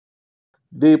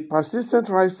The persistent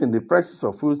rise in the prices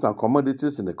of foods and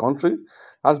commodities in the country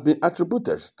has been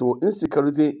attributed to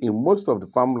insecurity in most of the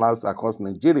farmlands across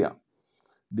Nigeria.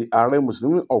 The Aare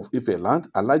Musulumi of Ife land,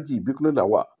 Alhaji Ibikunle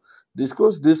Lawal,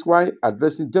 disclosed this while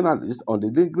addressing journalists on the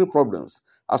lingering problems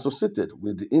associated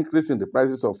with the increase in the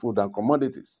prices of food and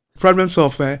commodities. Problems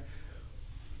of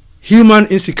human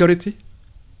insecurity,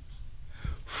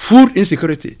 food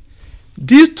insecurity.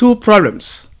 These two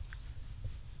problems,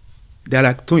 they are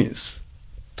like twins,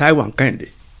 Taiwan and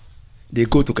Kennedy. They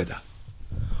go together.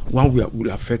 One will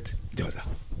affect the other.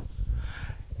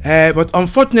 But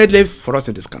unfortunately for us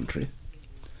in this country,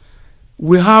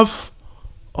 we have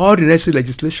all the necessary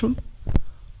legislation,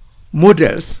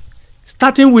 models,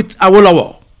 starting with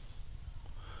Awolowo.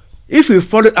 If we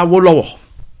follow Awolowo,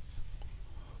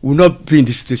 we will not be in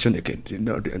this situation again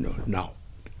now.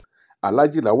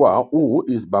 Alhaji Lawal, who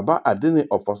is Baba Adene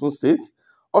of Osun State,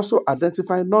 also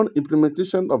identified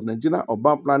non-implementation of Nigerian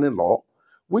urban planning law,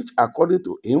 which, according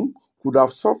to him, could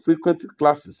have solved frequent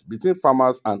clashes between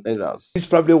farmers and herders. It's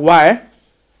probably why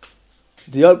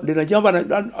the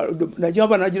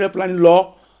Nigerian planning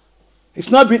law is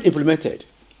not being implemented.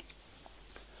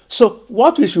 So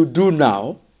what we should do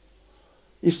now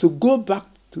is to go back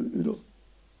to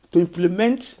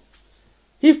implement.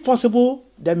 If possible,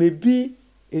 there may be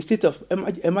a state of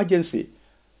emergency.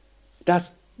 That's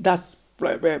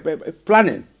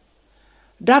planning.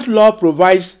 That law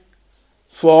provides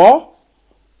for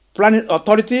planning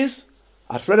authorities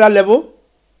at federal level,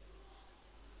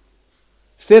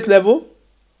 state level,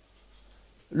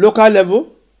 local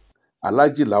level.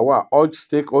 Alhaji Lawal urged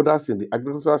stakeholders in the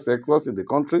agricultural sectors in the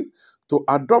country to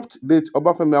adopt the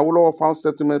Obafemi Awolowo farm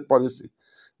settlement policy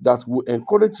that will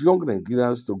encourage young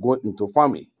Nigerians to go into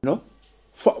farming.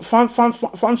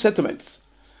 Farm settlements,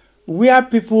 where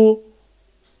people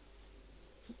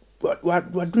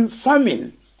were doing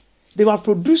farming. They were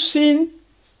producing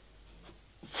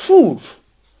food,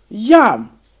 yam,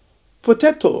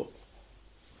 potato,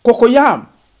 cocoyam,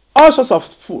 all sorts of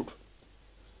food.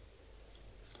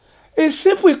 It's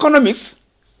simple economics,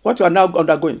 what you are now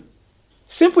undergoing.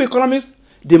 Simple economics,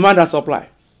 demand and supply.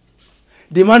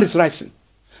 Demand is rising,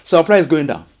 supply is going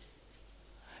down.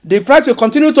 The price will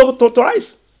continue to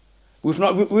rise. We've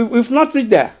not reached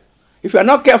there. If you are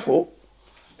not careful,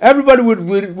 everybody will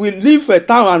leave a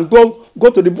town and go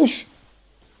to the bush,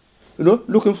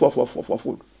 looking for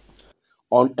food.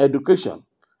 On education,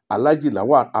 Alhaji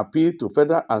Lawal appealed to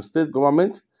federal and state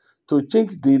government to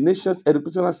change the nation's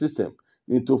educational system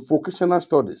into vocational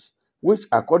studies, which,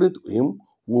 according to him,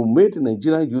 will make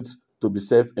Nigerian youth to be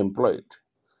self-employed.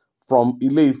 From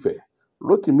Ile Ife,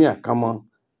 Rotimi Akama,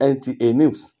 NTA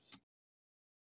News.